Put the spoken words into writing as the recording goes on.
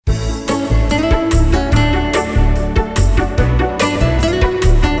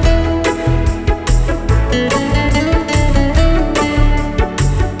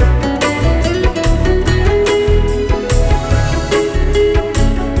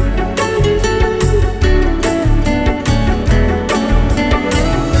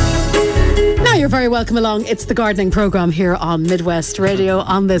very welcome along. It's the gardening programme here on Midwest Radio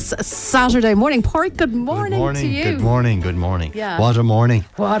on this Saturday morning. Porrick, good morning to you. Good morning. Yeah. What a morning.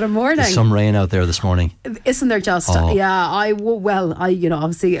 There's some rain out there this morning. Isn't there just? Oh. Yeah,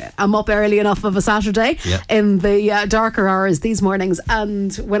 obviously I'm up early enough of a Saturday in the darker hours these mornings,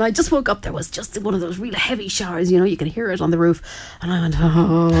 and when I just woke up there was just one of those real heavy showers, you can hear it on the roof, and I went,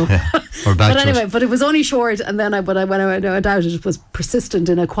 We're back but anyway, to but it was only short, and then when I went out, it was persistent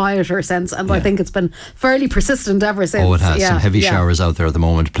in a quieter sense, and I think it's been fairly persistent ever since. Oh, it has. Some heavy showers out there at the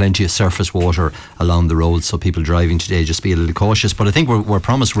moment. Plenty of surface water along the roads, so people driving today just be a little cautious. But I think we're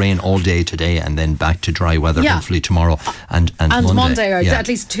promised rain all day today, and then back to dry weather hopefully tomorrow and Monday, or at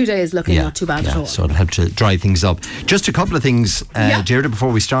least 2 days looking not too bad at all. So it'll help to dry things up. Just a couple of things, Deirdre, before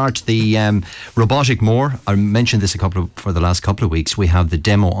we start. The robotic mower, I mentioned this for the last couple of weeks. We have the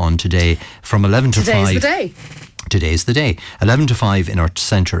demo on today from 11 to 5. Today's the day. Today's the day. 11 to 5 in our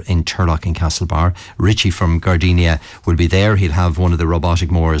centre in Turlock in Castlebar. Richie from Gardenia will be there. He'll have one of the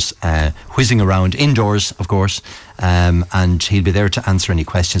robotic mowers whizzing around indoors, of course, and he'll be there to answer any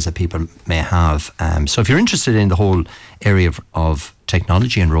questions that people may have. So if you're interested in the whole area of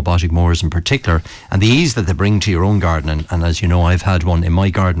technology and robotic mowers in particular, and the ease that they bring to your own garden, and as you know, I've had one in my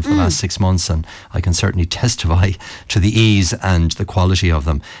garden for the last 6 months, and I can certainly testify to the ease and the quality of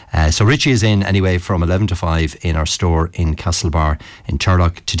them. So Richie is in anyway from 11 to 5 in our store in Castlebar in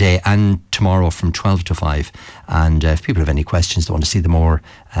Turlock today and tomorrow from 12 to 5. And if people have any questions, they want to see the mower,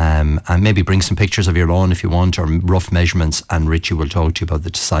 and maybe bring some pictures of your lawn if you want, or rough measurements, and Richie will talk to you about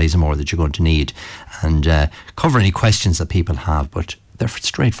the size of mower that you're going to need, and cover any questions that people have, but they're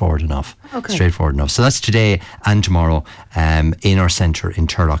straightforward enough. So that's today and tomorrow in our centre in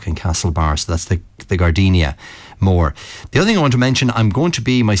Turlock in Castlebar. So that's the Gardenia mower. The other thing I want to mention, I'm going to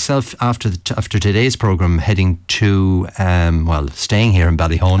be myself after today's programme heading to staying here in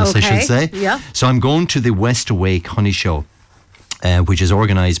Ballyhonus, I should say. Yeah. So I'm going to the West Awake Honey Show, which is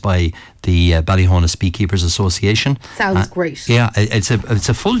organised by the Ballyhonus Beekeepers Association. Sounds great. Yeah, it's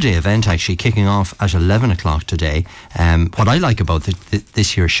a full day event actually, kicking off at 11 o'clock today. What I like about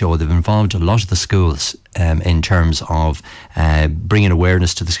this year's show, they've involved a lot of the schools in terms of bringing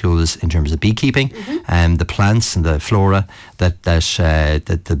awareness to the schools in terms of beekeeping, the plants and the flora that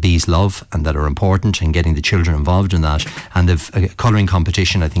the bees love and that are important, and getting the children involved in that. And they've a colouring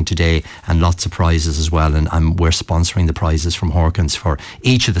competition I think today, and lots of prizes as well, and we're sponsoring the prizes from Hawkins for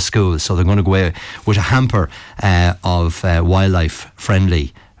each of the schools. So they're going to go away with a hamper of wildlife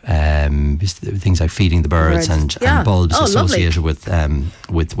friendly things like feeding the birds and bulbs associated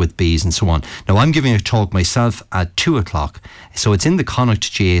with bees and so on. Now I'm giving a talk myself at 2 o'clock, so it's in the Connacht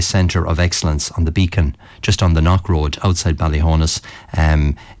GA Centre of Excellence on the Beacon, just on the Knock Road outside Ballyhonus.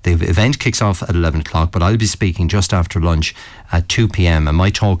 The event kicks off at 11 o'clock, but I'll be speaking just after lunch at 2 p.m. and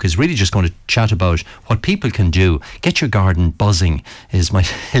my talk is really just going to chat about what people can do. Get your garden buzzing is my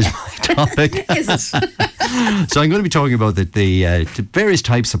topic. Is it? So I'm going to be talking about the various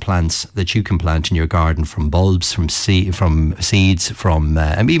types of plants that you can plant in your garden, from bulbs, from seeds,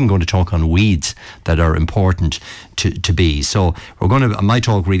 I'm even going to talk on weeds that are important to bees. So my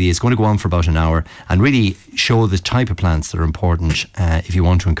talk really is going to go on for about an hour and really show the type of plants that are important if you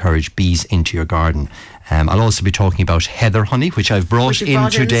want to encourage bees into your garden. I'll also be talking about heather honey, which I've brought in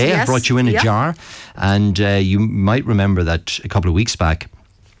today. Yes. I brought you in a jar, and you might remember that a couple of weeks back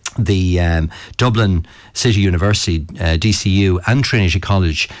the Dublin City University, DCU, and Trinity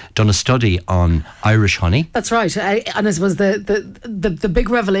College done a study on Irish honey. That's right, and I suppose the big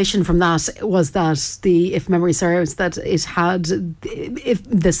revelation from that was that if memory serves, that it had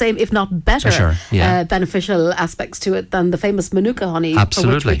the same, if not better, beneficial aspects to it than the famous Manuka honey,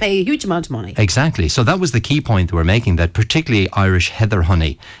 Absolutely. for which we pay a huge amount of money. Exactly. So that was the key point that we're making, that particularly Irish heather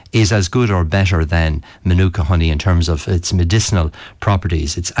honey is as good or better than Manuka honey in terms of its medicinal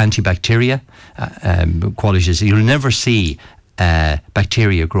properties, its antibacteria qualities. You'll never see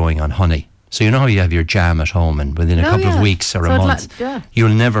bacteria growing on honey. So you know how you have your jam at home, and within a couple of weeks or a month, you'll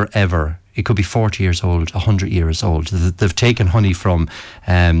never ever, it could be 40 years old, 100 years old. They've taken honey from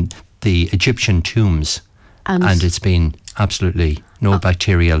the Egyptian tombs, and it's been absolutely no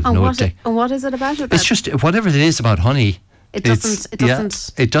bacterial, and what is it about it? It's just whatever it is about honey. It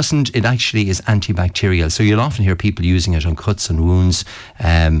doesn't. It actually is antibacterial. So you'll often hear people using it on cuts and wounds.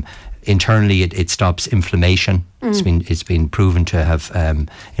 Internally, it stops inflammation. It's been proven to have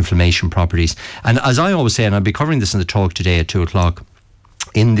inflammation properties. And as I always say, and I'll be covering this in the talk today at 2 o'clock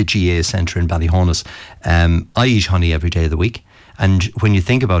in the GA Centre in Ballyhonus, I eat honey every day of the week. And when you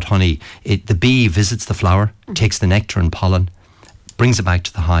think about honey, the bee visits the flower, takes the nectar and pollen, brings it back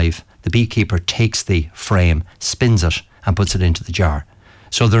to the hive. The beekeeper takes the frame, spins it, and puts it into the jar.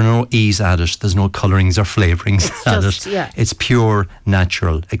 So there are no E's added, there's no colourings or flavourings added. Yeah. It's pure,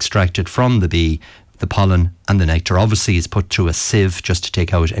 natural, extracted from the bee, the pollen and the nectar. Obviously it's put through a sieve just to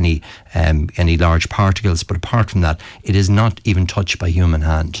take out any large particles, but apart from that, it is not even touched by human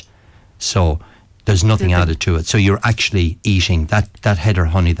hand. So there's nothing added to it. So you're actually eating that heather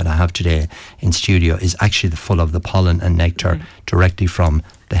honey that I have today in studio is actually full of the pollen and nectar directly from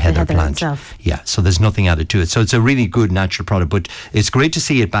the heather plant itself. Yeah, so there's nothing added to it. So it's a really good natural product, but it's great to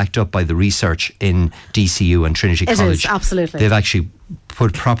see it backed up by the research in DCU and Trinity College. It is, absolutely. They've actually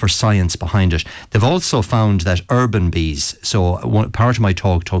put proper science behind it. They've also found that urban bees, so part of my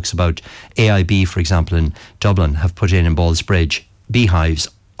talk talks about AIB, for example, in Dublin, have put in Ballsbridge beehives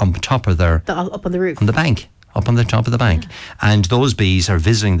on top of their... up on the roof. On the bank. Up on the top of the bank. And those bees are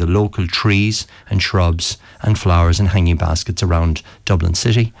visiting the local trees and shrubs and flowers and hanging baskets around Dublin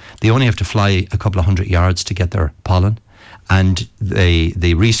City. They only have to fly a couple of 100 yards to get their pollen. And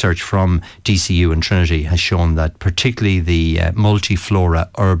the research from DCU and Trinity has shown that particularly the multiflora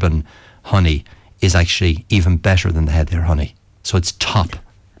urban honey is actually even better than the heather honey. So it's top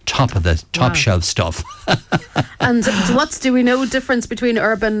of the top shelf stuff. And do we know difference between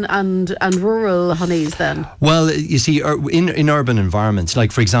urban and rural honeys then? Well, you see, in urban environments,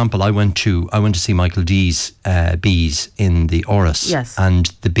 like for example, I went to see Michael D's bees in the Oris. Yes. And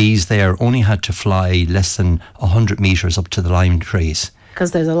the bees there only had to fly less than 100 metres up to the lime trees.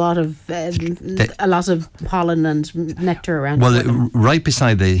 Because there's a lot of pollen and nectar around. Well, right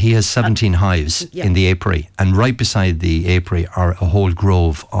beside he has 17 hives in the apiary, and right beside the apiary are a whole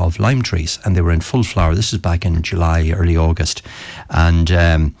grove of lime trees, and they were in full flower. This was back in July, early August,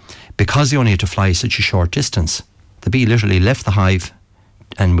 and because they only had to fly such a short distance, the bee literally left the hive,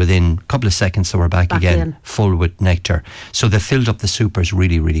 and within a couple of seconds they were back again, full with nectar. So they filled up the supers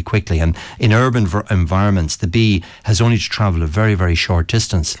really, really quickly. And in urban environments, the bee has only to travel a very, very short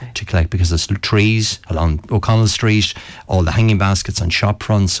distance to collect, because there's trees along O'Connell Street, all the hanging baskets on shop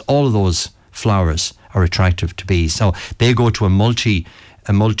fronts, all of those flowers are attractive to bees. So they go to a multi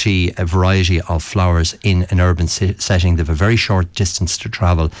variety of flowers in an urban setting. They have a very short distance to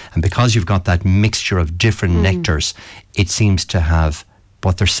travel, and because you've got that mixture of different nectars, it seems to have...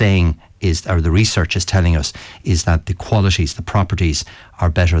 What they're saying is, or the research is telling us, is that the qualities, the properties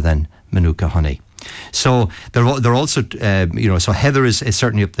are better than Manuka honey. So they're also, so heather is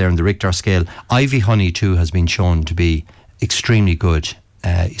certainly up there in the Richter scale. Ivy honey too has been shown to be extremely good.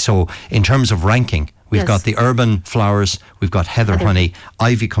 So in terms of ranking, we've got the urban flowers, we've got heather honey,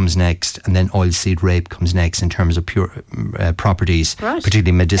 ivy comes next, and then oilseed rape comes next in terms of pure properties,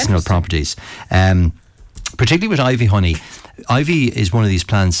 particularly medicinal properties. Particularly with ivy honey. Ivy is one of these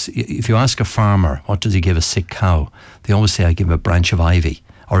plants, if you ask a farmer, what does he give a sick cow? They always say, I give him a branch of ivy.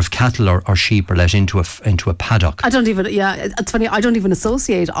 Or if cattle or sheep are let into a paddock. It's funny, I don't even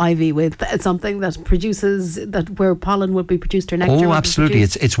associate ivy with something that produces, where pollen would be produced or nectar. Oh, absolutely.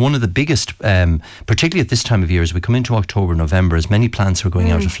 It's one of the biggest, particularly at this time of year, as we come into October, November, as many plants are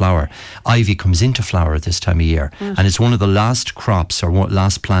going out of flower. Ivy comes into flower at this time of year. And it's one of the last crops or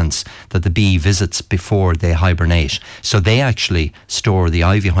last plants that the bee visits before they hibernate. So they actually store the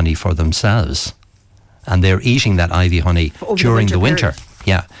ivy honey for themselves. And they're eating that ivy honey during the winter.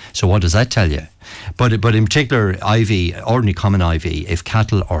 Yeah. So what does that tell you? But in particular, ivy, ordinary common ivy, if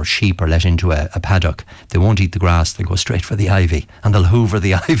cattle or sheep are let into a paddock, they won't eat the grass, they'll go straight for the ivy, and they'll hoover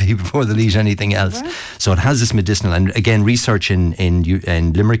the ivy before they'll eat anything else. Right. So it has this medicinal, and again, research in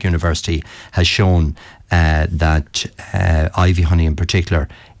Limerick University has shown that ivy honey in particular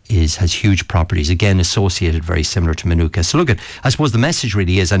has huge properties, again associated very similar to Manuka. So look, I suppose the message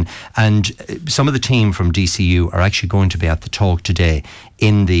really is, and some of the team from DCU are actually going to be at the talk today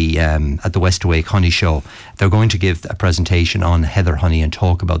in the at the West Awake Honey Show. They're going to give a presentation on heather honey and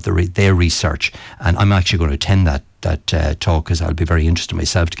talk about their research, and I'm actually going to attend that talk, because I'll be very interested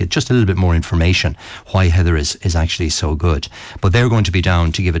myself to get just a little bit more information why heather is actually so good. But they're going to be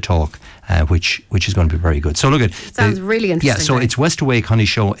down to give a talk which is going to be very good. So look, sounds really interesting. Yeah, so it's West Awake Honey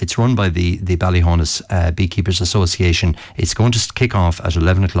Show. It's run by the Ballyhonus Beekeepers Association. It's going to kick off at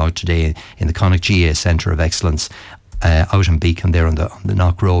 11 o'clock today in the Connacht GA Centre of Excellence out in Beacon there on the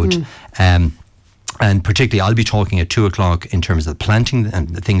Knock Road. And particularly, I'll be talking at 2 o'clock in terms of the planting and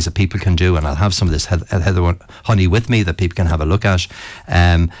the things that people can do, and I'll have some of this heather honey with me that people can have a look at.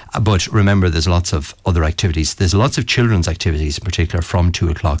 But remember, there's lots of other activities. There's lots of children's activities, in particular, from 2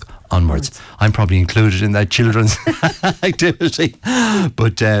 o'clock onwards. I'm probably included in that children's activity.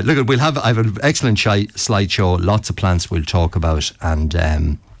 But look, I have an excellent slideshow, lots of plants we'll talk about,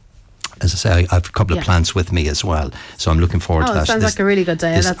 and as I say, I have a couple of plants with me as well, so I'm looking forward to that. It sounds like a really good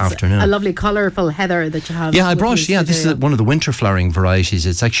day. This That's afternoon. A lovely colourful heather that you have. Yeah, I brought. Yeah, this is one of the winter flowering varieties.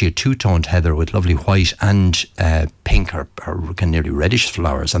 It's actually a two-toned heather with lovely white and pink or nearly reddish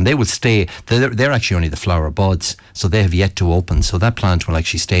flowers, and they will stay. They're actually only the flower buds, so they have yet to open. So that plant will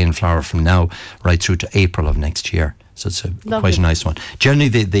actually stay in flower from now right through to April of next year. So it's quite a nice one.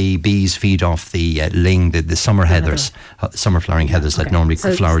 Generally, the bees feed off the ling, the summer heathers, summer flowering heathers that normally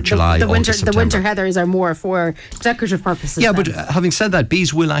flower July, August, September. The winter heathers are more for decorative purposes. Yeah, but having said that,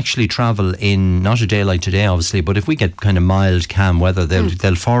 bees will actually travel in, not a day like today, obviously, but if we get kind of mild, calm weather,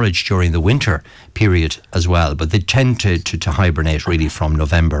 they'll forage during the winter period as well. But they tend to hibernate really from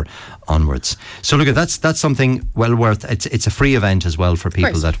November onwards. So look, that's something well worth. It's a free event as well for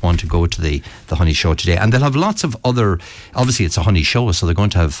people that want to go to the honey show today, and they'll have lots of other. Obviously, it's a honey show, so they're going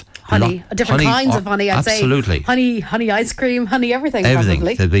to have honey, different kinds of honey. I'd absolutely. Say honey ice cream, honey everything.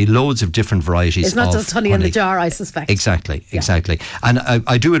 Probably. There'll be loads of different varieties. It's not just honey in the jar, I suspect. Exactly. And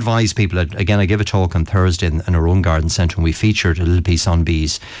I do advise people. Again, I gave a talk on Thursday in our own garden centre, and we featured a little piece on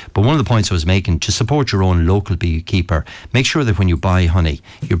bees. But one of the points I was making, to support your own local beekeeper, make sure that when you buy honey,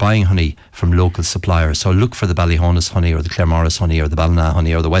 you're buying honey from local suppliers. So look for the Ballyhonus honey, or the Claremorris honey, or the Ballina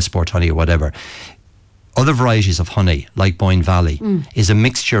honey, or the Westport honey, or whatever. Other varieties of honey, like Boyne Valley, is a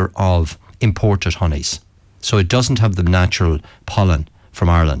mixture of imported honeys. So it doesn't have the natural pollen from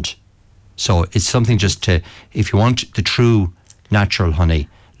Ireland. So it's something just to, if you want the true natural honey,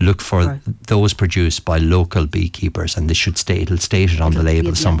 look for those produced by local beekeepers, and it'll state it on the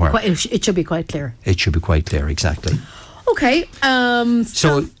label somewhere. It should be quite clear. It should be quite clear, exactly. Okay.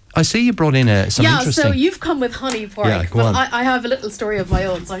 So I see you brought in some interesting... so you've come with honey, Pádraig. Yeah, go on. I have a little story of my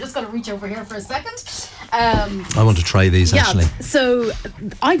own, so I'm just going to reach over here for a second. I want to try these, actually. So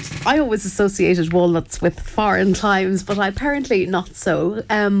I always associated walnuts with foreign climes, but apparently not so.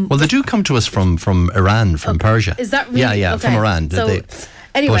 Well, they do come to us from Iran, from Persia. Is that really? Yeah, from Iran. So,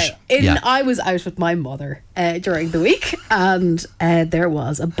 anyway, I was out with my mother during the week, and there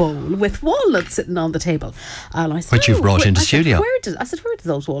was a bowl with walnuts sitting on the table. And I said, which you've brought into studio. Where did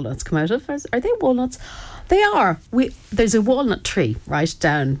those walnuts come out of? Are they walnuts? They are. There's a walnut tree right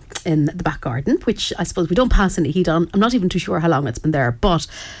down in the back garden, which I suppose we don't pass any heat on. I'm not even too sure how long it's been there, but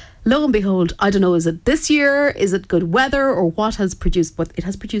lo and behold, I don't know, is it this year, is it good weather, or what has produced, but it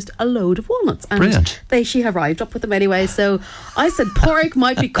has produced a load of walnuts. And brilliant. She arrived up with them anyway, so I said Pádraig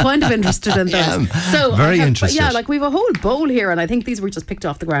might be kind of interested in those. So very interested. Yeah, like we have a whole bowl here, and I think these were just picked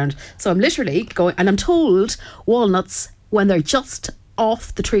off the ground. So I'm literally going, and I'm told walnuts, when they're just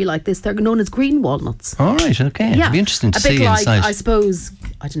off the tree like this, they're known as green walnuts. All right, okay. Yeah. It'd be interesting to see like, inside. I suppose,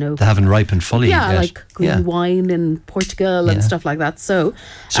 I don't know. They haven't ripened fully yet. Like green wine in Portugal and stuff like that. So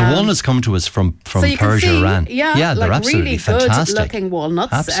walnuts come to us from Persia, Iran. Yeah, they're absolutely really fantastic. good looking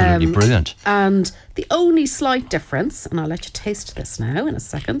walnuts. Absolutely brilliant. And the only slight difference, and I'll let you taste this now in a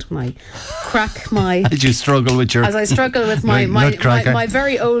second when I crack my... As you struggle with your... As I struggle with my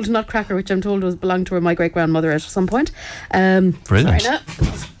very old nutcracker, which I'm told belonged to my great-grandmother at some point. Brilliant.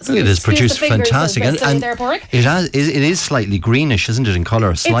 So it has produced fantastic. And it is slightly greenish, isn't it, in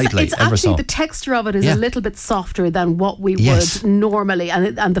colour? Slightly. It's actually, the texture of it is a little bit softer than what we would normally,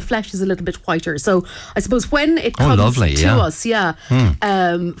 and the flesh is a little bit whiter. So I suppose when it comes to us,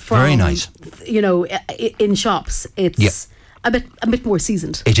 from, very nice. In shops, it's a bit more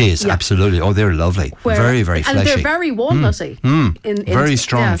seasoned. It is, absolutely. Oh, they're lovely. Very, very fleshy. And they're very walnutty. Very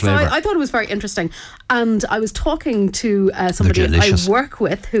strong flavour. So I thought it was very interesting. And I was talking to somebody I work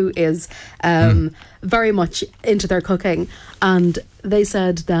with who is very much into their cooking, and they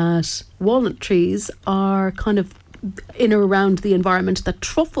said that walnut trees are kind of in or around the environment that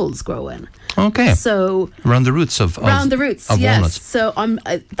truffles grow in. Okay. So around the roots of yes. walnuts. So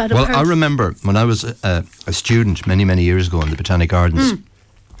I remember when I was a student many years ago in the Botanic Gardens,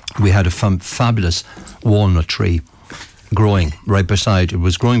 we had a fabulous walnut tree growing right beside. It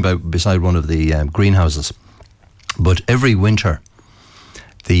was growing beside one of the greenhouses, but every winter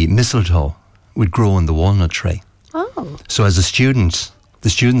the mistletoe would grow in the walnut tree. Oh. So as a student, the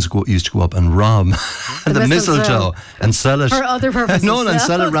students used to go up and rob the mistletoe and sell it for other purposes. and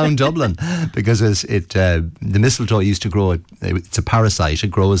sell it around Dublin, because the mistletoe used to grow. It's a parasite.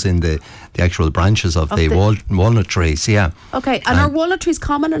 It grows in the actual branches of the walnut trees. Yeah. Okay. And are walnut trees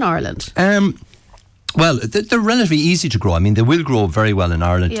common in Ireland? Well, they're relatively easy to grow. I mean, they will grow very well in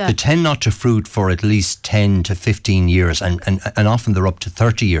Ireland. Yeah. They tend not to fruit for at least 10 to 15 years, and often they're up to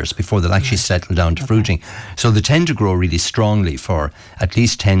 30 years before they'll actually settle down to fruiting. So they tend to grow really strongly for at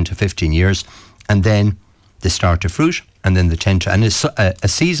least 10 to 15 years, and then they start to fruit, and then they tend to, and it's a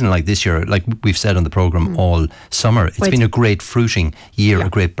season like this year, like we've said on the programme all summer, it's been a great fruiting year, a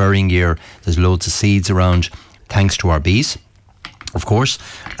great berrying year. There's loads of seeds around, thanks to our bees, of course.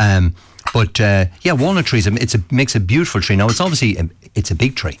 But walnut trees, it makes a beautiful tree. Now, it's obviously, it's a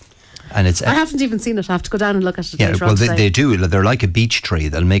big tree. And I haven't even seen it. I have to go down and look at it. Yeah, well, they do. They're like a beech tree.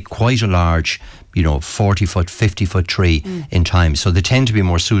 They'll make quite a large, 40-foot, 50-foot tree in time. So they tend to be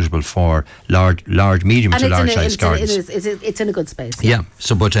more suitable for medium to large size gardens. It's in a good space. Yeah.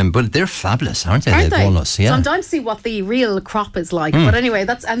 So, but they're fabulous, aren't they? Aren't they? Walnuts. Yeah. So I'm dying to see what the real crop is like. But anyway,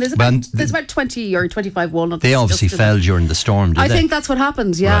 there's about 20 or 25 walnuts. They obviously fell during the storm. I think that's what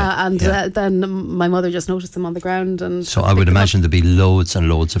happened. Yeah, right. And then my mother just noticed them on the ground, and so I would imagine there'd be loads and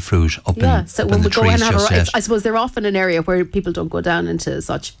loads of fruit up in the trees. I suppose they're often an area where people don't go down into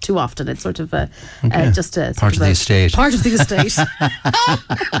such too often. It's sort of just a part of the estate. Part of the estate.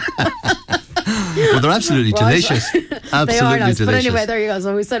 Well, they're absolutely delicious. Absolutely they are nice. delicious. But anyway, there you go.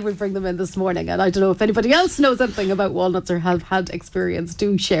 So we said we'd bring them in this morning, and I don't know if anybody else knows anything about walnuts or have had experience.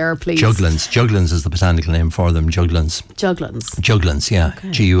 Do share, please. Juglans is the botanical name for them. Juglans, yeah. Okay.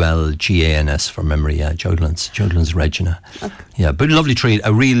 Gulgans from memory. Yeah, Juglans regina. Okay. Yeah, but lovely tree,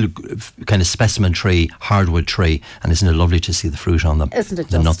 a real kind of specimen tree, hardwood tree, and isn't it lovely to see the fruit on them? Isn't it?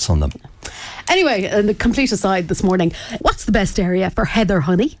 The nuts on them. Anyway, and a complete aside this morning, what's the best area for heather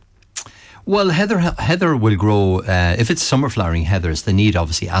honey? Well, heather will grow, if it's summer flowering heathers, they need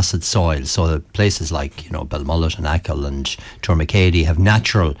obviously acid soil. So the places like, Belmullet and Achill and Tourmakeady have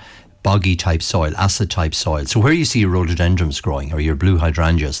natural boggy type soil, acid type soil. So where you see your rhododendrons growing or your blue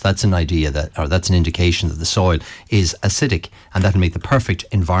hydrangeas, that's an indication that the soil is acidic, and that'll make the perfect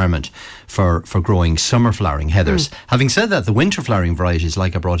environment for growing summer flowering heathers. Having said that, the winter flowering varieties,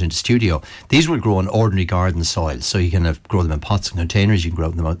 like I brought into studio, these will grow in ordinary garden soil. So you can grow them in pots and containers, you can grow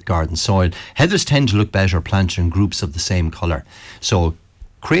them in garden soil. Heathers tend to look better planted in groups of the same colour. So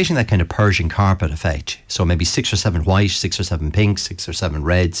creating that kind of Persian carpet effect. So maybe 6 or 7 white, 6 or 7 pinks, 6 or 7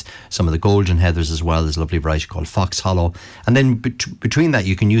 reds, some of the golden heathers as well. There's a lovely variety called Fox Hollow. And then between that,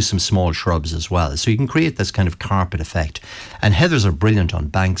 you can use some small shrubs as well. So you can create this kind of carpet effect. And heathers are brilliant on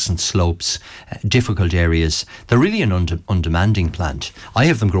banks and slopes, difficult areas. They're really an undemanding plant. I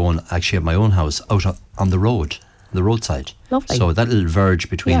have them growing actually at my own house out on the roadside. Lovely. So that little verge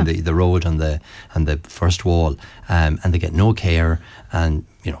between the road and the first wall, and they get no care and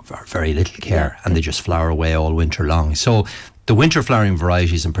very little care, and they just flower away all winter long. So the winter flowering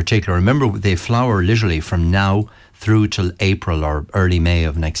varieties in particular, remember, they flower literally from now through till April or early May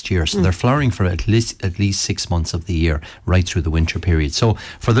of next year. So they're flowering for at least 6 months of the year, right through the winter period. So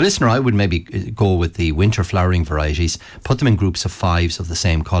for the listener, I would maybe go with the winter flowering varieties, put them in groups of 5s of the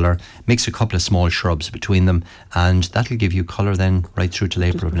same colour, mix a couple of small shrubs between them, and that'll give you colour then right through till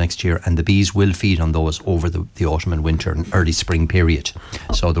April of next year. And the bees will feed on those over the autumn and winter and early spring period.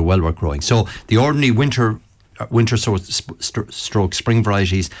 So they're well worth growing. So the ordinary winter stroke spring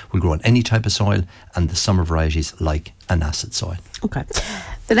varieties will grow on any type of soil, and the summer varieties like an acid soil. Okay.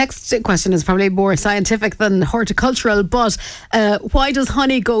 The next question is probably more scientific than horticultural, but why does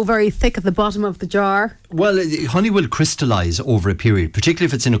honey go very thick at the bottom of the jar? Well, honey will crystallise over a period, particularly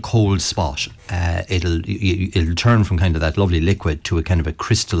if it's in a cold spot. It'll turn from kind of that lovely liquid to a kind of a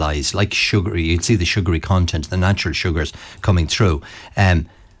crystallised, like sugar. You'd see the sugary content, the natural sugars coming through.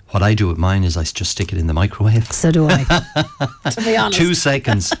 What I do with mine is I just stick it in the microwave. So do I, to be honest. 2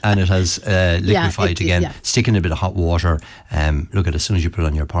 seconds and it has liquefied again. Yeah. Stick in a bit of hot water. Look at it, as soon as you put it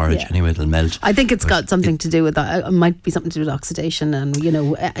on your porridge, anyway, it'll melt. I think it's got something to do with that. It might be something to do with oxidation, and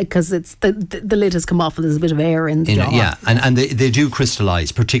because it's the lid has come off and there's a bit of air in the jar. Yeah, and they do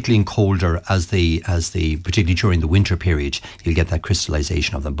crystallise, particularly in colder, particularly during the winter period, you'll get that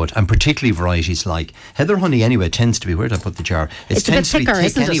crystallisation of them. And particularly varieties like heather honey anyway tends to be, where did I put the jar? It's a bit thicker,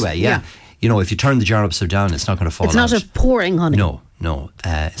 isn't it? Anyway, yeah. If you turn the jar upside down, it's not going to fall out. It's not a pouring honey. No,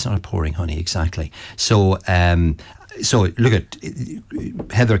 it's not a pouring honey, exactly. So look at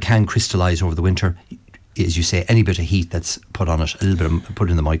heather can crystallise over the winter. As you say, any bit of heat that's put on it, a little bit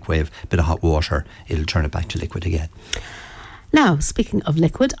put in the microwave, a bit of hot water, it'll turn it back to liquid again. Now, speaking of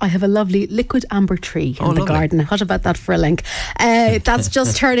liquid, I have a lovely liquid amber tree in the garden. What about that for a link? That's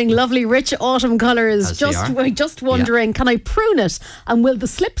just turning lovely, rich autumn colours. Just wondering, can I prune it? And will the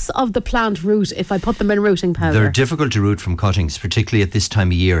slips of the plant root if I put them in rooting powder? They're difficult to root from cuttings, particularly at this time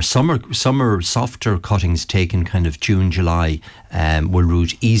of year. Summer softer cuttings taken kind of June, July will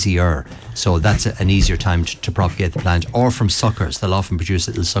root easier. So that's an easier time to propagate the plant. Or from suckers. They'll often produce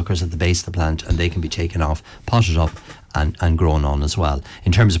little suckers at the base of the plant, and they can be taken off, potted up, and grown on as well.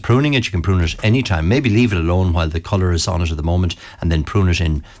 In terms of pruning it, you can prune it any time. Maybe leave it alone while the colour is on it at the moment, and then prune it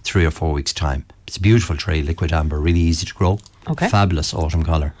in 3 or 4 weeks' time. It's a beautiful tray, liquid amber, really easy to grow. Okay. Fabulous autumn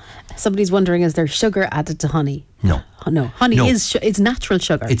colour. Somebody's wondering, is there sugar added to honey? No. No. Honey is it's natural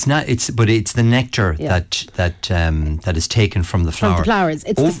sugar. It's not. But it's the nectar that is taken from the flower. From the flowers.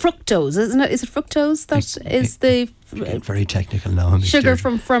 It's the fructose, isn't it? Is it fructose that is the very technical now? Sugar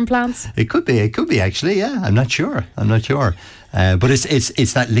from plants? It could be actually. Yeah, I'm not sure. But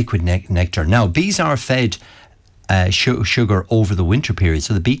it's that liquid nectar. Now, bees are fed sugar over the winter period,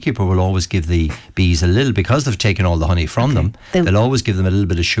 so the beekeeper will always give the bees a little, because they've taken all the honey from them. They'll always give them a little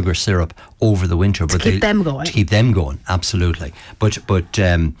bit of sugar syrup over the winter, to keep them going. To keep them going, absolutely. But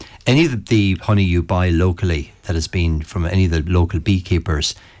any of the honey you buy locally that has been from any of the local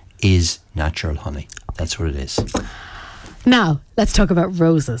beekeepers is natural honey. That's what it is. Now, let's talk about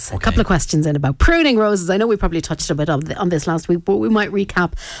roses. Okay. A couple of questions in about pruning roses. I know we probably touched a bit on this last week, but we might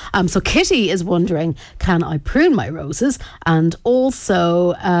recap. So Kitty is wondering, can I prune my roses? And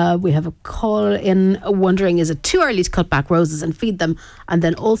also we have a call in wondering, is it too early to cut back roses and feed them? And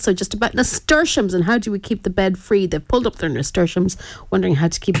then also just about nasturtiums and how do we keep the bed free? They've pulled up their nasturtiums, wondering how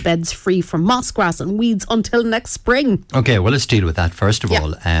to keep beds free from moss, grass and weeds until next spring. Okay, well, let's deal with that first of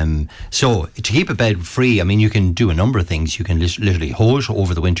all. So to keep a bed free, I mean, you can do a number of things. You can literally hoe it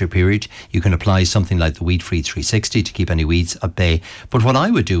over the winter period. You can apply something like the Weed Free 360 to keep any weeds at bay. But what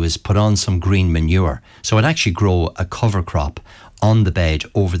I would do is put on some green manure. So I'd actually grow a cover crop on the bed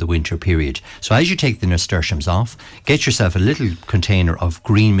over the winter period. So as you take the nasturtiums off, get yourself a little container of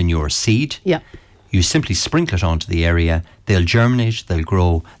green manure seed. Yeah. You simply sprinkle it onto the area. They'll germinate, they'll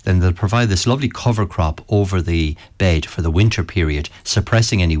grow, then they'll provide this lovely cover crop over the bed for the winter period,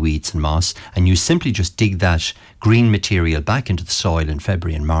 suppressing any weeds and moss. And you simply just dig that green material back into the soil in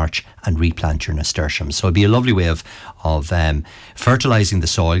February and March and replant your nasturtiums. So it'd be a lovely way of fertilising the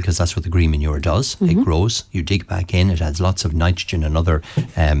soil, because that's what the green manure does. Mm-hmm. It grows, you dig back in, it adds lots of nitrogen and other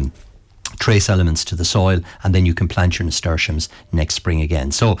trace elements to the soil, and then you can plant your nasturtiums next spring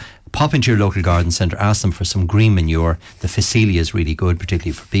again. So pop into your local garden centre, ask them for some green manure. The Phacelia is really good,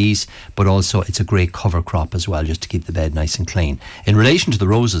 particularly for bees, but also it's a great cover crop as well, just to keep the bed nice and clean. In relation to the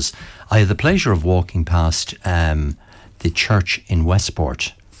roses, I had the pleasure of walking past the church in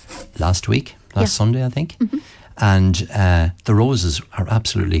Westport last Sunday, I think. Mm-hmm. And the roses are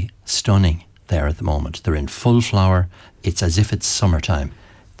absolutely stunning there at the moment. They're in full flower. It's as if it's summertime.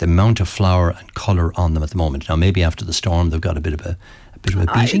 The amount of flower and colour on them at the moment. Now, maybe after the storm, they've got a bit of a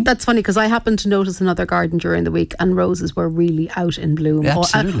beating. That's funny, because I happened to notice another garden during the week and roses were really out in bloom. Yeah,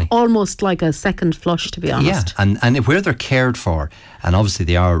 absolutely. Almost like a second flush, to be honest. Yeah, and where they're cared for, and obviously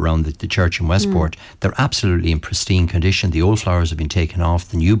they are around the church in Westport, they're absolutely in pristine condition. The old flowers have been taken off,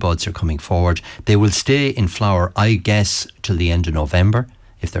 the new buds are coming forward. They will stay in flower, I guess, till the end of November,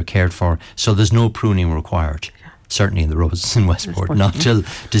 if they're cared for. So there's no pruning required. Certainly in the roses in Westport, not till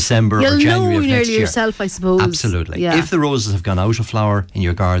December or January of next year. Yourself, I suppose. Absolutely. Yeah. If the roses have gone out of flower in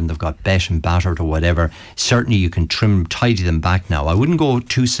your garden, they've got bet and battered or whatever, certainly you can tidy them back now. I wouldn't go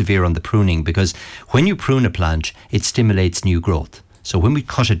too severe on the pruning, because when you prune a plant, it stimulates new growth. So when we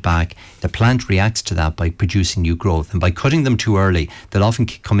cut it back, the plant reacts to that by producing new growth. And by cutting them too early, they'll often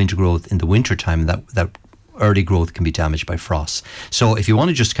come into growth in the winter time. That early growth can be damaged by frost. So if you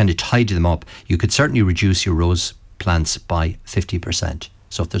want to just kind of tidy them up, you could certainly reduce your rose plants by 50%.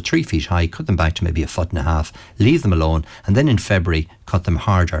 So if they're 3 feet high, cut them back to maybe 1.5 feet, leave them alone, and then in February, cut them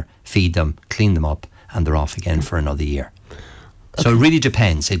harder, feed them, clean them up, and they're off again for another year. Okay. So it really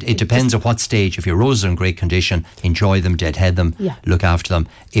depends. It depends at what stage. If your roses are in great condition, enjoy them, deadhead them, look after them.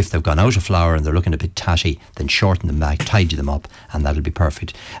 If they've gone out of flower and they're looking a bit tatty, then shorten them back, tidy them up, and that'll be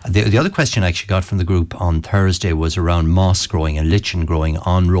perfect. The other question I actually got from the group on Thursday was around moss growing and lichen growing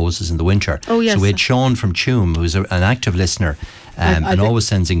on roses in the winter. Oh, yes. So we had Sean from Tuam, who's an active listener, and always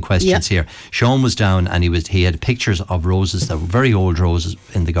sends in questions here. Sean was down and he had pictures of roses that were very old roses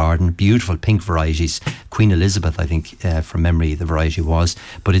in the garden, beautiful pink varieties. Queen Elizabeth, I think, from memory, the variety was,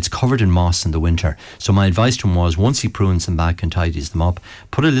 but it's covered in moss in the winter. So my advice to him was, once he prunes them back and tidies them up,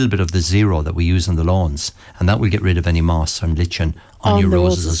 put a little bit of the zero that we use on the lawns, and that will get rid of any moss and lichen on your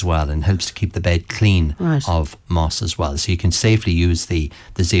roses as well, and helps to keep the bed clean of moss as well. So you can safely use the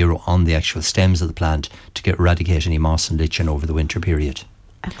zero on the actual stems of the plant to eradicate any moss and lichen over the winter period.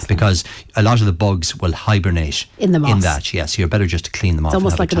 Excellent. Because a lot of the bugs will hibernate in the moss. In that, yes. So you're better just to clean them off. It's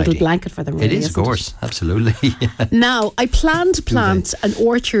almost like a little blanket for them, really. It is, of course. Absolutely. Now, I plan to plant an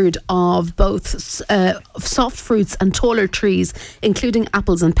orchard of both soft fruits and taller trees, including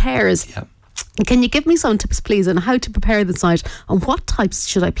apples and pears. Yeah. Can you give me some tips, please, on how to prepare the site, and what types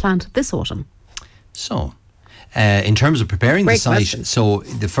should I plant this autumn? So, In terms of preparing Great the site, question. so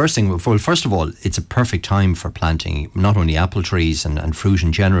the first thing, well, first of all, it's a perfect time for planting not only apple trees and fruit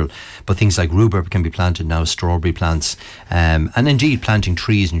in general, but things like rhubarb can be planted now, strawberry plants, and indeed planting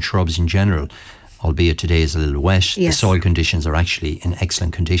trees and shrubs in general. Albeit today is a little wet, the soil conditions are actually in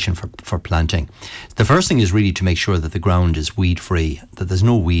excellent condition for planting. The first thing is really to make sure that the ground is weed free, that there's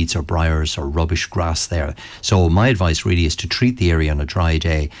no weeds or briars or rubbish grass there. So my advice really is to treat the area on a dry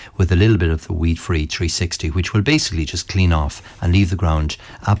day with a little bit of the weed free 360, which will basically just clean off and leave the ground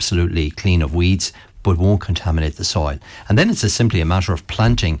absolutely clean of weeds, but won't contaminate the soil. And then it's simply a matter of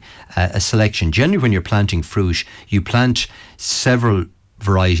planting a selection. Generally, when you're planting fruit, you plant several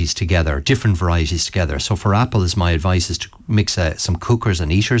varieties together, different varieties together. So for apples, my advice is to mix some cookers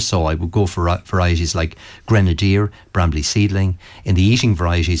and eaters. So I would go for varieties like Grenadier, Bramley Seedling. In the eating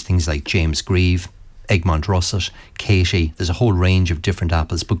varieties, things like James Grieve, Egmont Russet, Katie. There's a whole range of different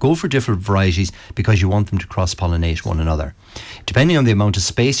apples, but go for different varieties because you want them to cross-pollinate one another. Depending on the amount of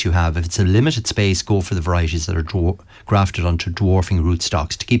space you have, if it's a limited space, go for the varieties that are grafted onto dwarfing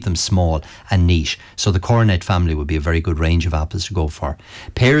rootstocks to keep them small and neat. So the Coronet family would be a very good range of apples to go for.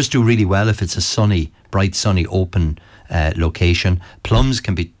 Pears do really well if it's a sunny, bright, sunny, open location. Plums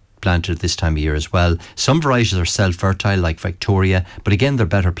can be planted at this time of year as well. Some varieties are self-fertile like Victoria, but again they're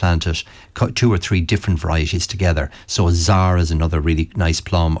better planted 2 or 3 different varieties together. So Czar is another really nice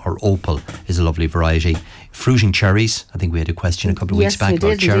plum, or Opal is a lovely variety. Fruiting cherries, I think we had a question a couple of weeks back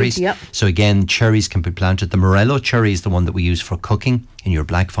about cherries. Indeed, yep. So again, cherries can be planted. The Morello cherry is the one that we use for cooking in your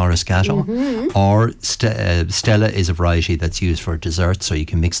Black Forest Gatto, or Stella is a variety that's used for dessert, so you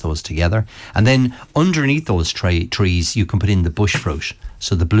can mix those together. And then underneath those trees you can put in the bush fruit.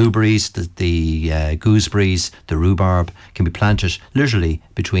 So the blueberries, the gooseberries, the rhubarb can be planted literally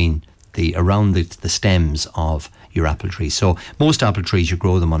between around the stems of your apple tree. So most apple trees, you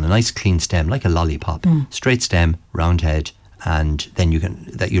grow them on a nice clean stem, like a lollipop, straight stem, round head, and then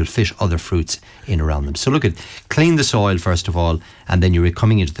you'll fit other fruits in around them. So look at, clean the soil first of all, and then you're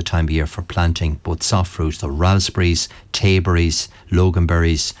coming into the time of year for planting both soft fruits, so raspberries, tayberries,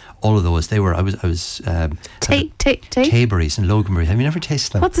 loganberries, all of those. Tayberries and loganberries. Have you never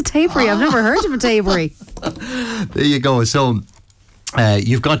tasted them? What's a tayberry? I've never heard of a tayberry. There you go. So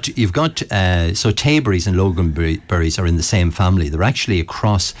you've got so tayberries and loganberries are in the same family. They're actually a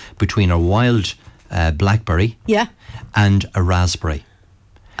cross between a wild blackberry and a raspberry.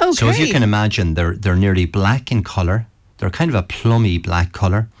 Okay. So if you can imagine, they're nearly black in colour. They're kind of a plummy black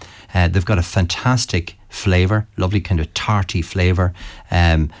colour. They've got a fantastic flavour, lovely kind of tarty flavour.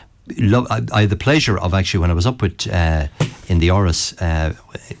 I had the pleasure of actually, when I was up with in the Oris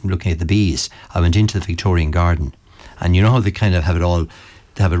looking at the bees, I went into the Victorian garden, and you know how they kind of have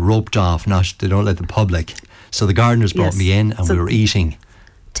it roped off, they don't let the public. So the gardeners brought me in, and we were eating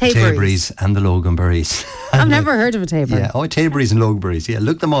tayberries and the loganberries. I've never heard of a tayberry. Yeah, tayberries and loganberries. Yeah,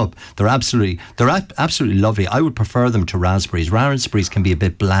 look them up. They're absolutely lovely. I would prefer them to raspberries. Raspberries can be a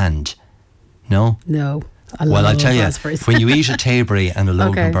bit bland. No. I'll tell you, when you eat a tayberry and a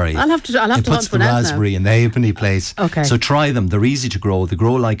loganberry, I'll have to it puts the raspberry in the halfpenny place. Okay. So try them. They're easy to grow. They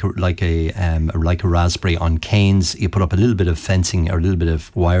grow like a raspberry on canes. You put up a little bit of fencing or a little bit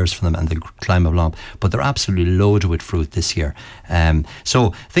of wires for them, and they climb along. But they're absolutely loaded with fruit this year. So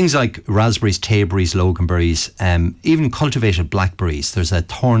things like raspberries, tayberries, loganberries, even cultivated blackberries. There's a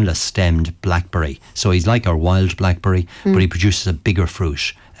thornless stemmed blackberry. So he's like our wild blackberry, but he produces a bigger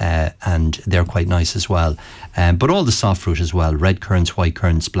fruit. And they're quite nice as well. But all the soft fruit as well, red currants, white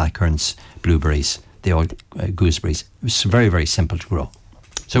currants, black currants, blueberries, they all gooseberries. It's very, very simple to grow.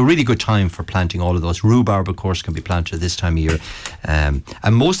 So a really good time for planting all of those. Rhubarb, of course, can be planted this time of year. And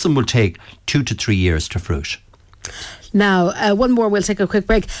most of them will take 2 to 3 years to fruit. Now, one more, we'll take a quick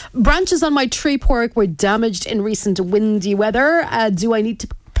break. Branches on my tree pork were damaged in recent windy weather. Do I need to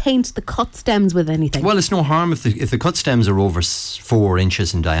paint the cut stems with anything? Well, it's no harm if the cut stems are over 4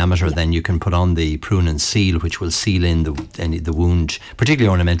 inches in diameter. Then you can put on the prune and seal, which will seal in the wound. Particularly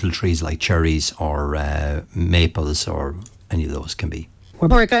ornamental trees like cherries or maples, or any of those can be.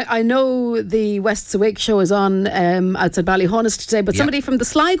 Mark, I know the West Wake show is on outside Ballyhonest today, but somebody from the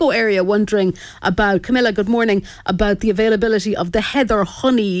Sligo area wondering about, Camilla, good morning, about the availability of the heather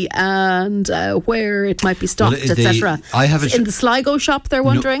honey and where it might be stocked, etc. I have it in the Sligo shop, they're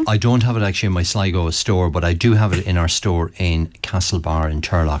wondering. No, I don't have it actually in my Sligo store, but I do have it in our store in Castlebar in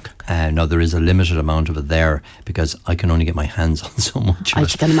Turlock. Now there is a limited amount of it there because I can only get my hands on so much of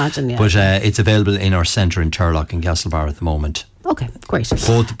it. I can imagine, yeah. But it's available in our centre in Turlock in Castlebar at the moment. Okay, great.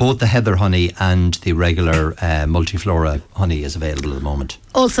 Both the heather honey and the regular multiflora honey is available at the moment.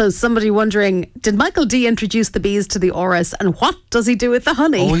 Also, somebody wondering, did Michael D introduce the bees to the Áras, and what does he do with the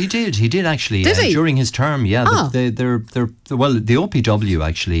honey? Oh, he did actually. Did he? During his term, yeah. The OPW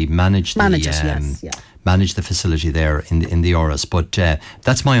actually managed the facility there in the Áras, but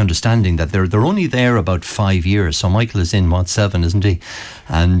that's my understanding that they're only there about 5 years. So Michael is in 7, isn't he?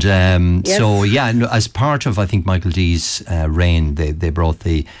 And yes. So yeah, as part of I think Michael D's reign, they brought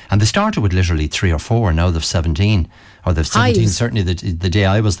they started with literally 3 or 4. Now they've 17. Or they've 17, certainly the day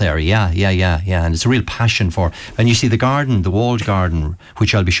I was there. Yeah. And it's a real passion for. And you see the garden, the walled garden,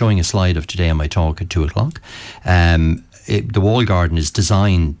 which I'll be showing a slide of today on my talk at 2:00. The walled garden is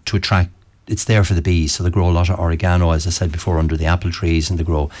designed to attract. It's there for the bees, so they grow a lot of oregano, as I said before, under the apple trees, and they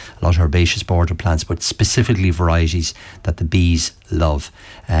grow a lot of herbaceous border plants, but specifically varieties that the bees love.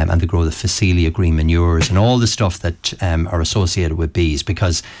 And they grow the Phacelia green manures and all the stuff that are associated with bees,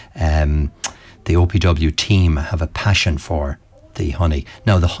 because the OPW team have a passion for the honey.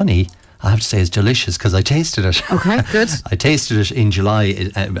 Now, the honey, I have to say, is delicious because I tasted it. Okay, good. I tasted it in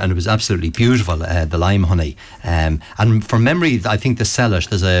July and it was absolutely beautiful, the lime honey. And from memory, I think they sell it.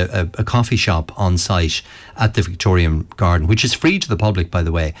 There's a coffee shop on site at the Victorian Garden, which is free to the public, by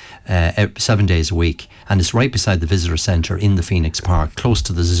the way, 7 days a week. And it's right beside the visitor centre in the Phoenix Park, close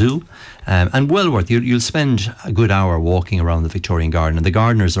to the zoo. And well worth. You'll spend a good hour walking around the Victorian Garden, and the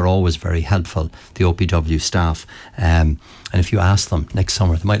gardeners are always very helpful, the OPW staff. And if you ask them next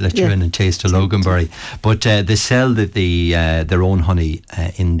summer, they might let you in and taste a Loganberry. But they sell their own honey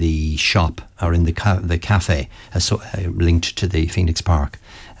in the shop or in the cafe linked to the Phoenix Park.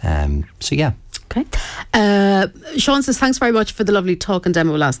 So yeah. Okay. Sean says, thanks very much for the lovely talk and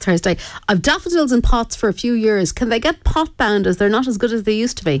demo last Thursday. I've daffodils in pots for a few years. Can they get pot bound as they're not as good as they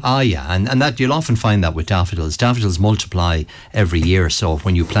used to be? Yeah, and that you'll often find that with daffodils. Daffodils multiply every year, so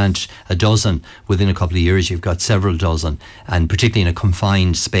when you plant a dozen, within a couple of years you've got several dozen, and particularly in a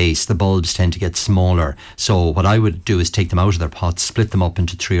confined space, the bulbs tend to get smaller. So what I would do is take them out of their pots, split them up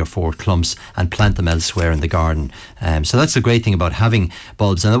into 3 or 4 clumps and plant them elsewhere in the garden. So that's the great thing about having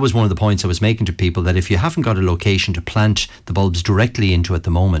bulbs, and that was one of the points I was making to people, that if you haven't got a location to plant the bulbs directly into at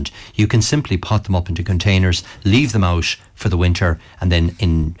the moment, you can simply pot them up into containers, leave them out for the winter, and then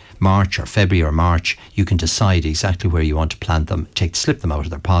in March or February or March you can decide exactly where you want to plant them, slip them out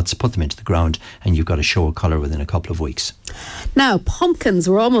of their pots, put them into the ground, and you've got a show of colour within a couple of weeks. Now, pumpkins,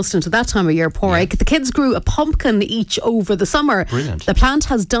 we're almost into that time of year, Pádraig. The kids grew a pumpkin each over the summer. Brilliant. The plant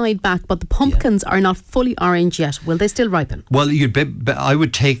has died back, but the pumpkins are not fully orange yet. Will they still ripen? Well, I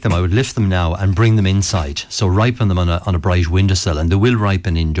would take them, I would lift them now and bring them inside. So ripen them on a bright windowsill, and they will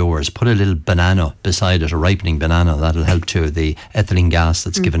ripen indoors. Put a little banana beside it, a ripening banana. That'll help to the ethylene gas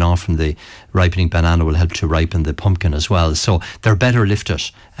that's given off from the ripening banana will help to ripen the pumpkin as well. So they're better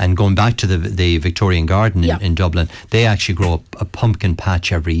lifted. And going back to the Victorian Garden in Dublin, they actually grow a pumpkin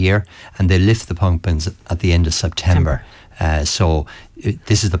patch every year, and they lift the pumpkins at the end of September. So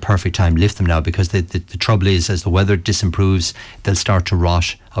this is the perfect time. Lift them now, because the trouble is, as the weather disimproves, they'll start to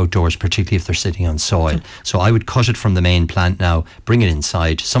rot outdoors, particularly if they're sitting on soil. So I would cut it from the main plant now, bring it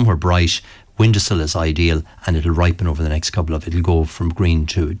inside somewhere bright. Windowsill is ideal, and it'll ripen over the next it'll go from green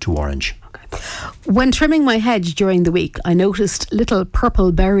to orange. When trimming my hedge during the week, I noticed little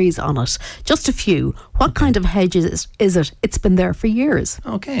purple berries on it. Just a few. What kind of hedge is it? It's been there for years.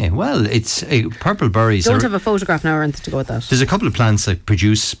 Okay, well, it's purple berries. Don't have a photograph now or anything to go with that. There's a couple of plants that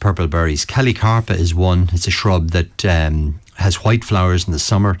produce purple berries. Calicarpa is one. It's a shrub that has white flowers in the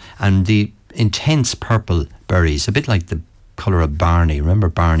summer, and the intense purple berries, a bit like the colour of Barney. Remember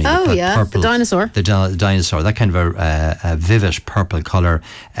Barney? Oh, yeah, purple, the dinosaur. The dinosaur, that kind of a vivid purple colour.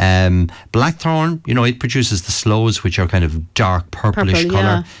 Blackthorn, it produces the sloes, which are kind of dark purplish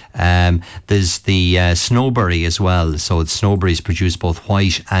colour. There's the snowberry as well. So the snowberries produce both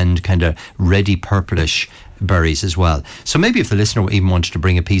white and kind of reddy purplish berries as well. So maybe if the listener even wanted to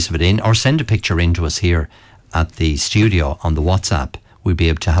bring a piece of it in, or send a picture in to us here at the studio on the WhatsApp, we'll be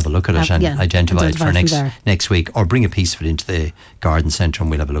able to have a look at it and identify it for next week, or bring a piece of it into the garden centre and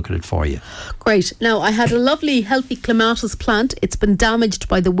we'll have a look at it for you. Great. Now, I had a lovely healthy clematis plant. It's been damaged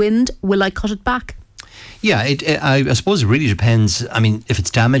by the wind. Will I cut it back? Yeah, I suppose it really depends. I mean, if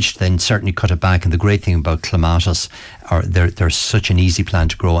it's damaged, then certainly cut it back. And the great thing about clematis are they're such an easy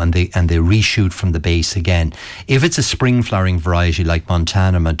plant to grow, and they reshoot from the base again. If it's a spring flowering variety like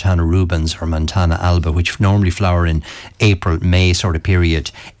Montana Rubens or Montana Alba, which normally flower in April, May sort of period,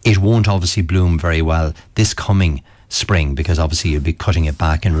 it won't obviously bloom very well this coming spring, because obviously you'll be cutting it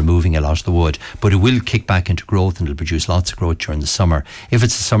back and removing a lot of the wood, but it will kick back into growth and it'll produce lots of growth during the summer. If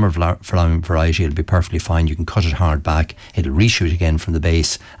it's a summer flowering variety, it'll be perfectly fine. You can cut it hard back, it'll reshoot again from the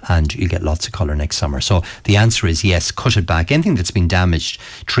base, and you'll get lots of colour next summer. So the answer is yes, cut it back. Anything that's been damaged,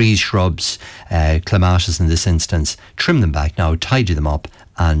 trees, shrubs, clematis in this instance, trim them back now, tidy them up,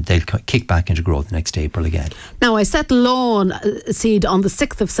 and they'll kick back into growth next April again. Now, I set lawn seed on the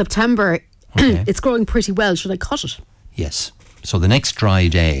 6th of September. Okay. It's growing pretty well. Should I cut it? Yes. So the next dry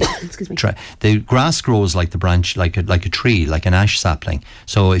day, excuse me, the grass grows like the branch, like a tree, like an ash sapling.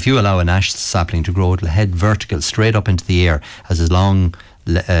 So if you allow an ash sapling to grow, it'll head vertical straight up into the air as a long,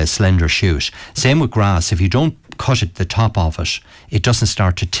 slender shoot. Same with grass. If you don't cut it, the top of it, it doesn't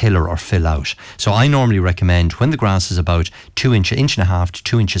start to tiller or fill out. So I normally recommend, when the grass is about 2 inch and a half to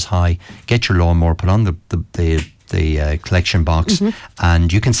 2 inches high, get your lawnmower, put on the collection box,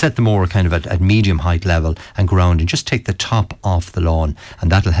 and you can set the mower kind of at medium height level and go around and just take the top off the lawn,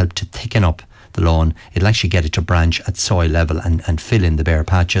 and that'll help to thicken up the lawn. It'll actually get it to branch at soil level and fill in the bare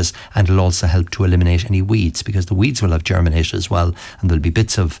patches, and it'll also help to eliminate any weeds, because the weeds will have germinated as well, and there'll be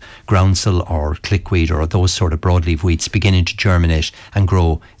bits of groundsel or clickweed or those sort of broadleaf weeds beginning to germinate and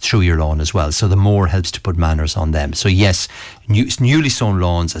grow through your lawn as well. So the mower helps to put manners on them. So yes, newly sown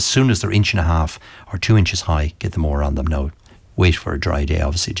lawns, as soon as they're 1.5 inches or 2 inches high, get the mower on them now. Wait for a dry day,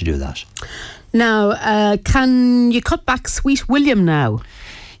 obviously, to do that. Now, can you cut back Sweet William now?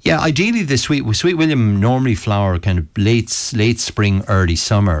 Yeah, ideally the Sweet William normally flower kind of late spring, early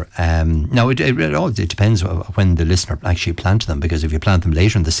summer. Now it depends when the listener actually planted them, because if you plant them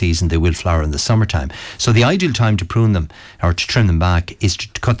later in the season, they will flower in the summertime. So the ideal time to prune them or to trim them back is to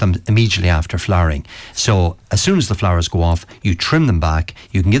cut them immediately after flowering. So as soon as the flowers go off, you trim them back.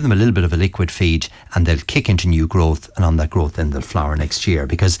 You can give them a little bit of a liquid feed, and they'll kick into new growth, and on that growth then they'll flower next year.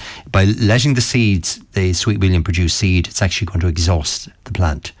 Because by letting the Sweet William produce seed, it's actually going to exhaust the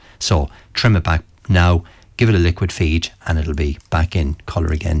plant. So trim it back now, give it a liquid feed, and it'll be back in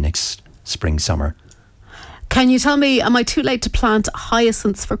colour again next spring, summer. Can you tell me, am I too late to plant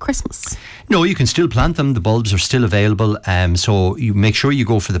hyacinths for Christmas? No, you can still plant them. The bulbs are still available. So you make sure you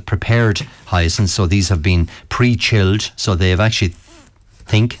go for the prepared hyacinths. So these have been pre-chilled. So they have actually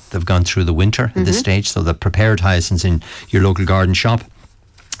they've gone through the winter at this stage. So the prepared hyacinths in your local garden shop.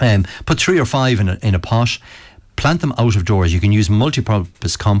 Put 3 or 5 in a pot. Plant them out of doors. You can use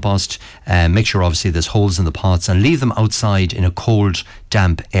multi-purpose compost. Make sure obviously there's holes in the pots, and leave them outside in a cold,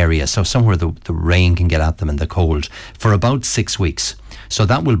 damp area. So somewhere the rain can get at them in the cold for about 6 weeks. So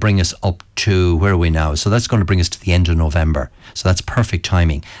that will bring us up to, where are we now? So that's going to bring us to the end of November. So that's perfect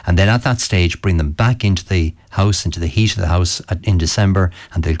timing. And then at that stage, bring them back into the house, into the heat of the house in December,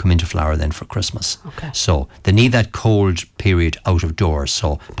 and they'll come into flower then for Christmas. Okay. So they need that cold period out of doors.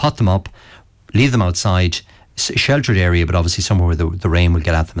 So pot them up, leave them outside, sheltered area, but obviously somewhere where the rain will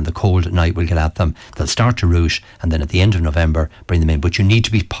get at them and the cold at night will get at them. They'll start to root, and then at the end of November bring them in. But you need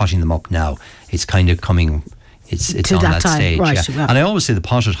to be potting them up now. It's kind of coming, it's on that stage. Right, yeah. And I always say the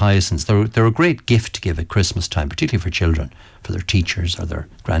potted hyacinths, they're a great gift to give at Christmas time, particularly for children, for their teachers or their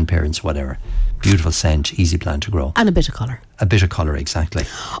grandparents, whatever. Beautiful scent, easy plant to grow. And a bit of colour. A bit of colour, exactly.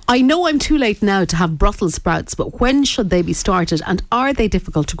 I know I'm too late now to have Brussels sprouts, but when should they be started, and are they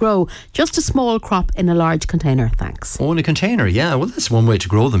difficult to grow? Just a small crop in a large container, thanks. Oh, in a container, yeah. Well, that's one way to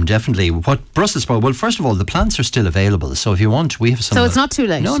grow them, definitely. What Brussels sprout? Well, first of all, the plants are still available. So if you want, we have some. So it's not too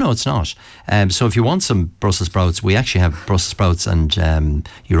late? No, it's not. So if you want some Brussels sprouts, we actually have Brussels sprouts and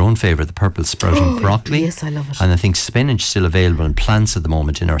your own favourite, the purple sprouting broccoli. Yes, I love it. And I think spinach is still available in plants at the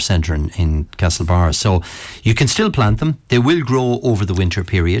moment in our centre in Castlebar. So you can still plant them. They will grow over the winter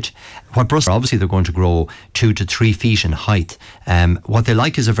period. What Brussels, obviously they're going to grow 2 to 3 feet in height. What they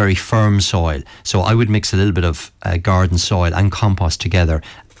like is a very firm soil. So I would mix a little bit of garden soil and compost together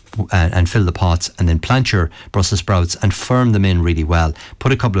and fill the pots, and then plant your Brussels sprouts and firm them in really well.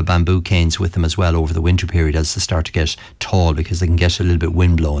 Put a couple of bamboo canes with them as well over the winter period as they start to get tall, because they can get a little bit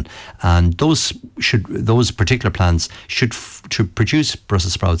windblown. And those particular plants should produce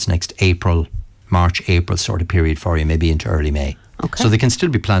Brussels sprouts next March, April sort of period for you, maybe into early May. Okay. So they can still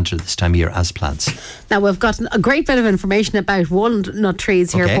be planted this time of year as plants. Now, we've got a great bit of information about walnut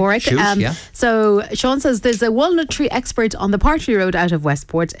trees here, Porrick. Yeah. So Sean says there's a walnut tree expert on the Partry Road out of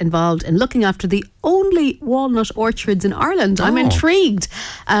Westport involved in looking after the only walnut orchards in Ireland. I'm intrigued.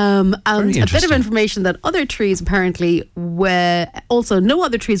 And a bit of information that other trees apparently, also no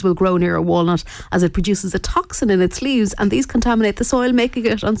other trees will grow near a walnut, as it produces a toxin in its leaves, and these contaminate the soil, making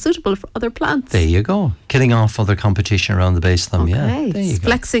it unsuitable for other plants. There you go. killing off other competition around the base of them. Okay. Yeah, there you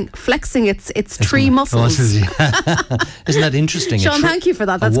go. Flexing its tree muscles. Isn't that interesting? Sean, thank you for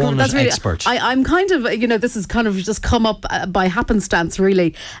that. That's really expert. I'm kind of, this has kind of just come up by happenstance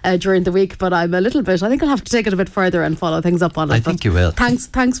really during the week, but I'm a little bit, I think I'll have to take it a bit further and follow things up on it. I think you will. Thanks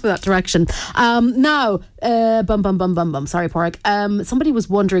for that direction. Now, sorry, Pádraig. Somebody was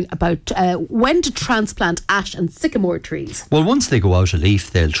wondering about when to transplant ash and sycamore trees. Well, once they go out of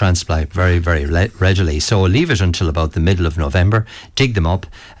leaf, they'll transplant very, very readily. So leave it until about the middle of November. Dig them up.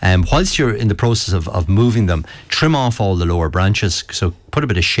 Whilst you're in the process of moving them, trim off all the lower branches. So put a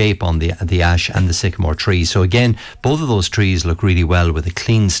bit of shape on the ash and the sycamore tree. So again, both of those trees look really well with a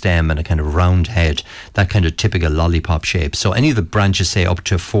clean stem and a kind of round head, that kind of typical lollipop shape. So any of the branches, say up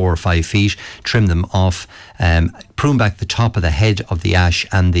to 4 or 5 feet, trim them off, prune back the top of the head of the ash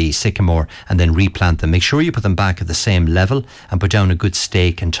and the sycamore, and then replant them. Make sure you put them back at the same level and put down a good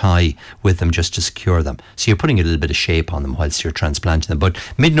stake and tie with them just to secure them. So you're putting a little bit of shape on them whilst you're transplanting them. But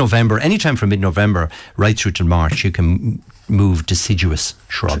mid-November, anytime from mid-November right through to March, you can move deciduous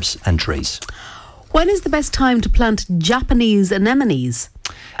shrubs and trees. When is the best time to plant Japanese anemones?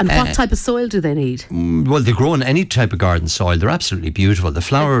 And what type of soil do they need? Well, they grow in any type of garden soil. They're absolutely beautiful. The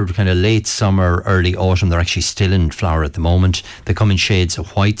flower kind of late summer, early autumn. They're actually still in flower at the moment. They come in shades of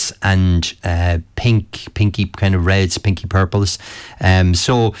whites and pinky kind of reds, pinky purples.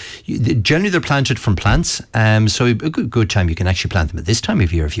 So generally they're planted from plants. So a good time, you can actually plant them at this time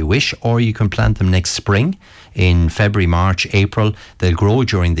of year if you wish, or you can plant them next spring in February, March, April. They'll grow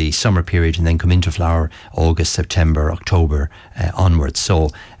during the summer period and then come into flower August, September, October onwards. So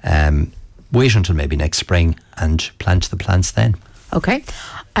wait until maybe next spring and plant the plants then. Okay.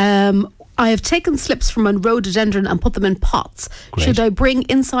 I have taken slips from a rhododendron and put them in pots. Great. Should I bring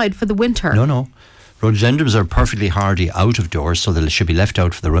inside for the winter? No. Rhododendrons are perfectly hardy out of doors, so they should be left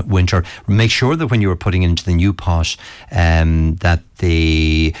out for the winter. Make sure that when you are putting into the new pot, that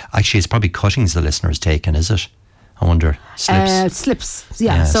actually it's probably cuttings the listener has taken, is it? I wonder. Slips,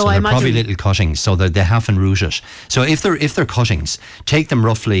 yeah. So I they're imagine probably little cuttings, so that they haven't rooted. So if they're cuttings, take them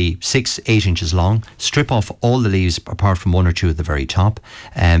roughly 6-8 inches long. Strip off all the leaves apart from 1 or 2 at the very top.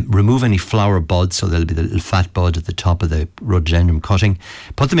 Remove any flower buds, so there'll be the little fat bud at the top of the rhododendron cutting.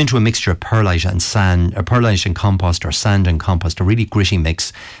 Put them into a mixture of perlite and sand, or perlite and compost, or sand and compost, a really gritty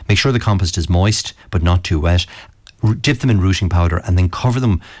mix. Make sure the compost is moist but not too wet. Dip them in rooting powder and then cover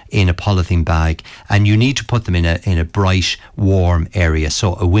them in a polythene bag, and you need to put them in a bright, warm area.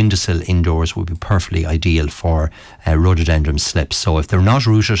 So a windowsill indoors would be perfectly ideal for rhododendron slips. So if they're not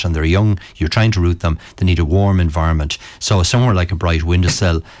rooted and they're young, you're trying to root them, they need a warm environment. So somewhere like a bright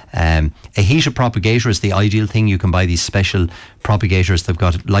windowsill. A heated propagator is the ideal thing. You can buy these special propagators. They've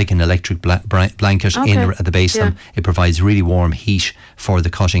got like an electric blanket in at the base of them. It provides really warm heat for the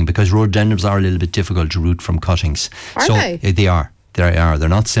cutting, because rhododendrons are a little bit difficult to root from cuttings. They are. They're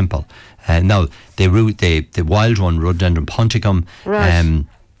not simple. Now they root the wild one, Rhododendron ponticum. Right.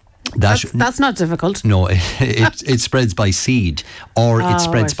 That's not difficult. No, it spreads by seed, or it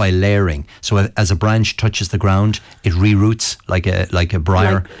spreads by layering. So as a branch touches the ground, it reroots like a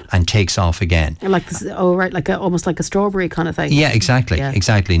briar and takes off again. Almost like a strawberry kind of thing. Yeah,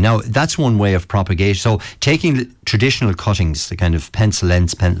 exactly. Now that's one way of propagation. So taking traditional cuttings, the kind of pencil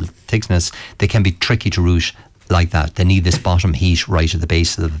length, pencil thickness, they can be tricky to root like that. They need this bottom heat right at the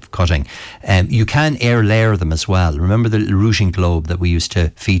base of the cutting. You can air layer them as well. Remember the rooting globe that we used to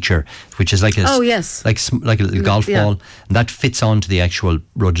feature, which is like a like a little golf ball, and that fits onto the actual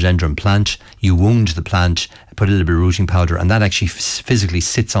rhododendron plant. You wound the plant, put a little bit of rooting powder, and that actually physically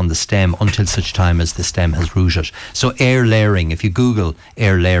sits on the stem until such time as the stem has rooted. So air layering, if you Google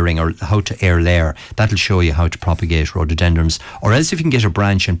air layering or how to air layer, that'll show you how to propagate rhododendrons. Or else if you can get a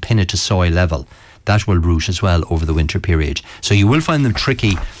branch and pin it to soil level, that will root as well over the winter period. So you will find them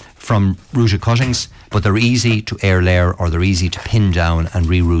tricky from rooted cuttings, but they're easy to air layer, or they're easy to pin down and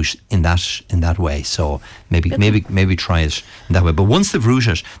reroot in that way. So maybe try it in that way. But once they've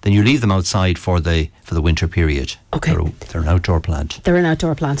rooted, then you leave them outside for the winter period. Okay. They're an outdoor plant.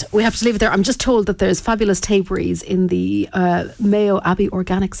 We have to leave it there. I'm just told that there's fabulous taperies in the Mayo Abbey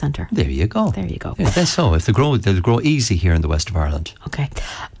Organic Centre. There you go. Yeah, that's so. If they'll grow easy here in the west of Ireland. Okay.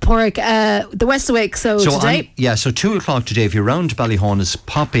 Pádraig, the West Awake, so today? So 2 o'clock today, if you're around Ballyhaunis,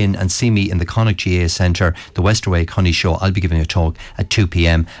 pop in and see me in the Connacht GA Centre, the West Awake Honey Show. I'll be giving a talk at 2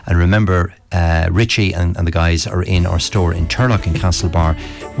 p.m. And remember, Richie and the guys are in our store in Turlock in Castlebar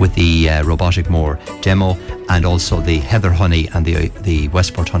with the robotic mower demo, and also the Heather Honey and the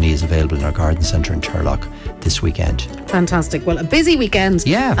Westport Honey is available in our garden centre in Turlock this weekend. Fantastic. Well, a busy weekend,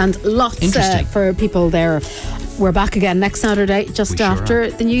 and lots for people there. We're back again next Saturday, just after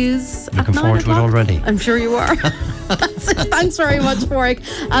the news. Looking forward to it already. I'm sure you are. That's it. Thanks very much, Warwick,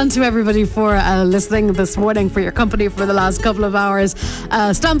 and to everybody for listening this morning, for your company for the last couple of hours.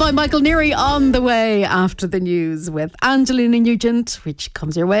 Stand by, Michael Neary on the way after the news with Angelina Nugent, which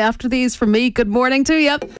comes your way after these from me. Good morning to you.